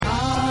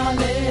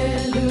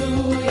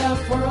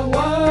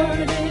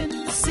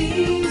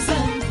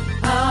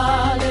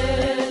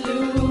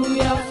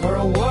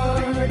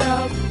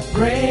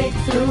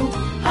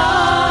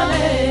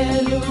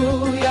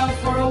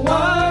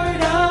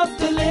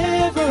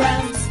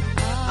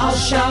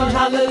shout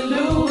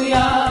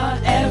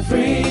hallelujah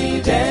every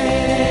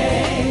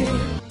day.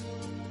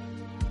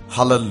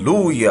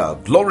 Hallelujah.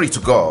 Glory to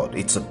God.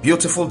 It's a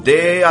beautiful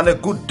day and a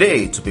good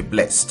day to be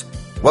blessed.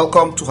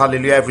 Welcome to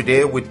Hallelujah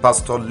Everyday with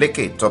Pastor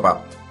Leke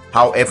Toba.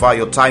 However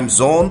your time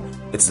zone,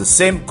 it's the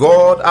same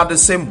God and the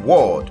same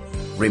word.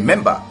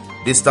 Remember,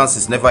 distance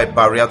is never a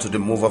barrier to the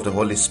move of the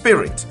Holy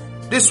Spirit.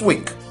 This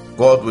week,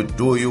 God will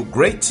do you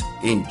great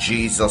in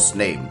Jesus'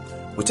 name.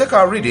 We take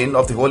our reading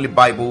of the Holy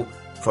Bible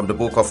from the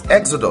book of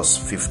Exodus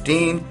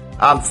 15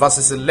 and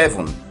verses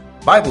 11.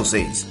 Bible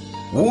says,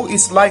 "Who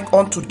is like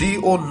unto thee,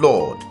 O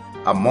Lord,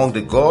 among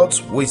the gods,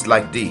 who is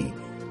like thee,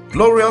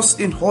 glorious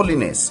in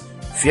holiness,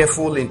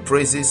 fearful in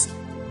praises,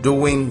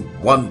 doing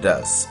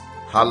wonders."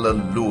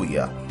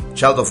 Hallelujah.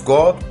 Child of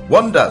God,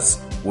 wonders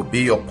will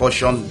be your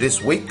portion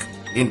this week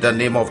in the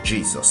name of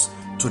Jesus.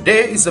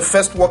 Today is the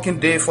first working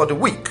day for the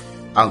week,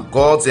 and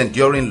God's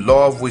enduring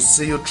love will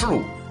see you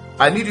through.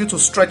 I need you to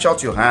stretch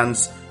out your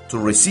hands to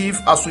receive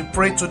as we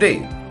pray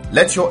today.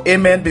 Let your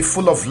amen be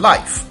full of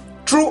life.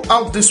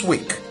 Throughout this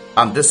week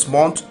and this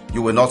month,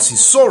 you will not see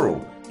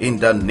sorrow in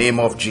the name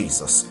of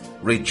Jesus.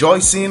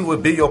 Rejoicing will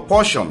be your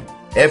portion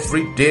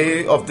every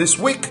day of this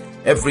week,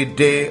 every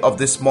day of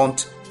this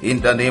month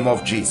in the name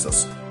of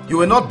Jesus. You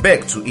will not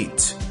beg to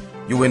eat.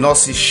 You will not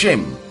see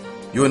shame.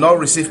 You will not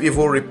receive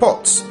evil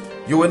reports.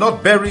 You will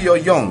not bury your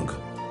young.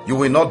 You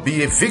will not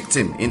be a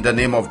victim in the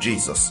name of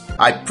Jesus.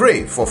 I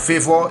pray for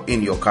favor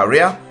in your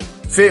career,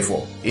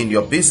 favor in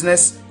your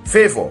business,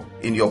 favor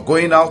in your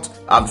going out,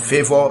 and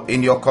favor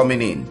in your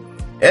coming in.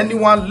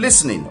 Anyone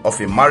listening of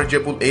a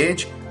marriageable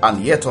age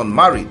and yet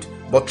unmarried,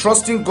 but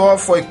trusting God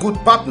for a good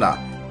partner,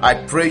 I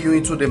pray you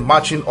into the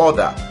marching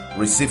order.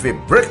 Receive a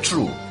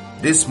breakthrough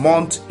this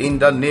month in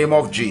the name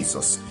of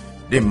Jesus.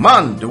 The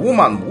man, the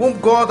woman whom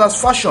God has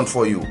fashioned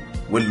for you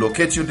will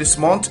locate you this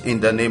month in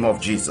the name of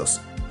Jesus.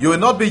 You will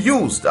not be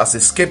used as a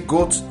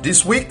scapegoat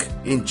this week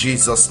in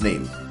Jesus'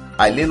 name.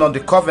 I lean on the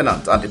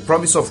covenant and the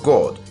promise of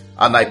God,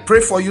 and I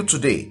pray for you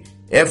today.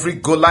 Every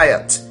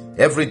Goliath,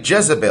 every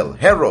Jezebel,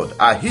 Herod,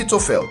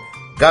 Ahithophel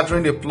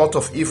gathering a plot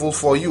of evil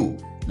for you,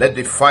 let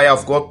the fire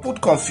of God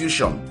put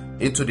confusion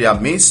into their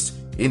midst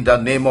in the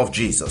name of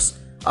Jesus.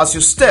 As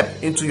you step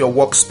into your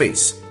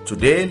workspace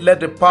today, let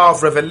the power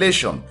of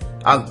revelation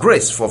and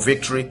grace for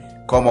victory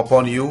come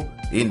upon you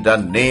in the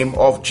name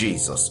of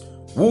Jesus.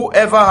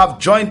 Whoever have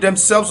joined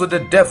themselves with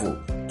the devil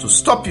to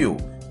stop you,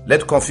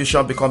 let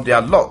confusion become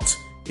their lot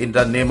in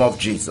the name of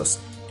Jesus.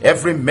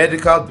 Every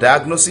medical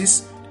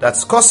diagnosis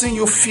that's causing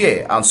you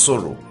fear and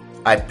sorrow,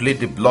 I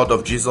plead the blood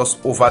of Jesus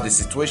over the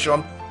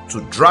situation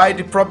to dry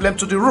the problem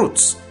to the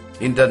roots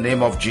in the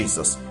name of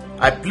Jesus.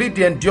 I plead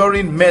the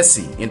enduring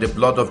mercy in the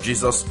blood of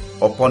Jesus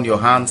upon your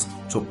hands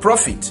to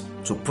profit,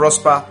 to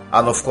prosper,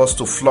 and of course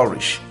to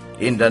flourish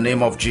in the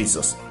name of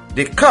Jesus.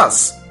 The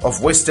curse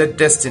of wasted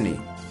destiny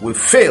will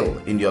fail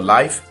in your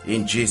life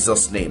in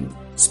Jesus' name.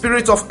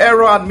 Spirit of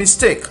error and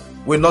mistake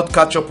will not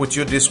catch up with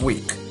you this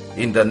week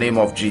in the name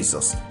of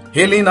Jesus.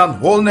 Healing and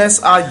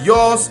wholeness are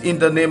yours in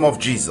the name of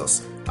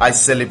Jesus. I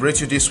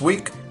celebrate you this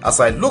week as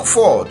I look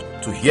forward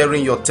to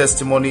hearing your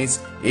testimonies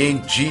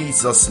in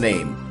Jesus'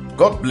 name.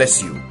 God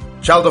bless you.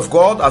 Child of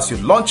God, as you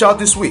launch out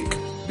this week,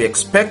 be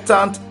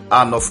expectant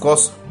and of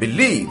course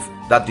believe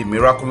that the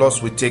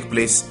miraculous will take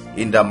place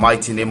in the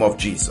mighty name of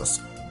Jesus.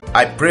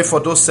 I pray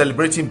for those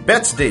celebrating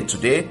birthday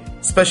today,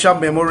 special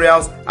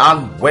memorials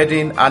and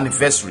wedding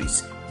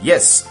anniversaries.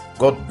 Yes,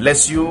 God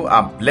bless you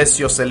and bless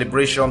your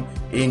celebration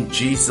in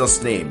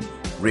Jesus' name.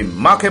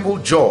 Remarkable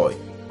joy,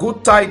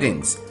 good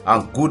tidings,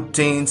 and good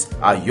things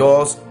are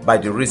yours by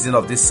the reason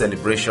of this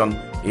celebration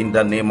in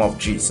the name of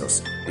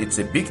Jesus. It's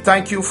a big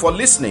thank you for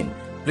listening.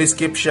 Please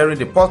keep sharing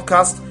the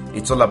podcast.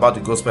 It's all about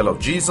the gospel of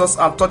Jesus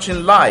and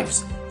touching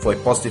lives for a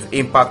positive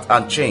impact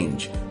and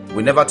change.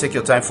 We never take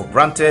your time for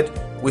granted.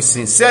 We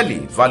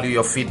sincerely value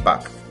your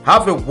feedback.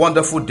 Have a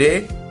wonderful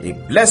day, a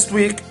blessed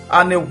week,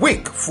 and a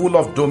week full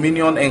of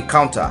dominion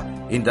encounter.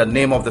 In the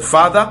name of the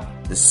Father,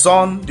 the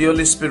Son, the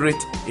Holy Spirit,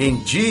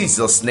 in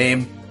Jesus'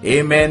 name,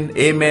 amen,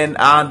 amen,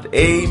 and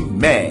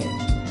amen.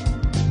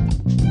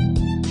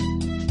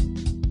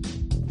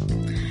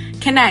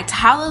 Connect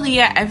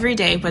Hallelujah every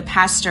day with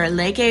Pastor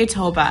Leke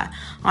Toba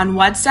on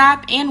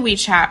WhatsApp and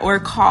WeChat or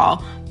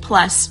call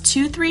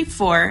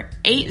 +234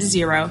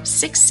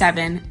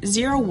 8067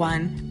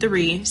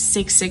 013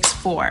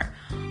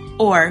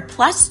 or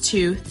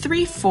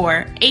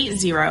 +234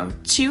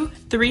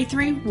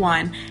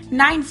 802331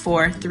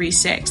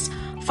 9436.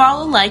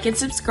 Follow, like, and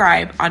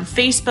subscribe on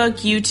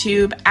Facebook,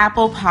 YouTube,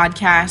 Apple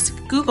Podcasts,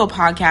 Google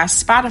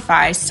Podcasts,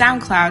 Spotify,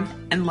 SoundCloud,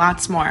 and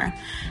lots more.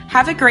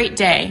 Have a great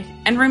day,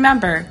 and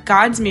remember,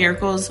 God's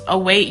miracles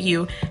await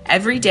you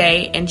every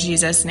day in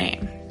Jesus'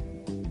 name.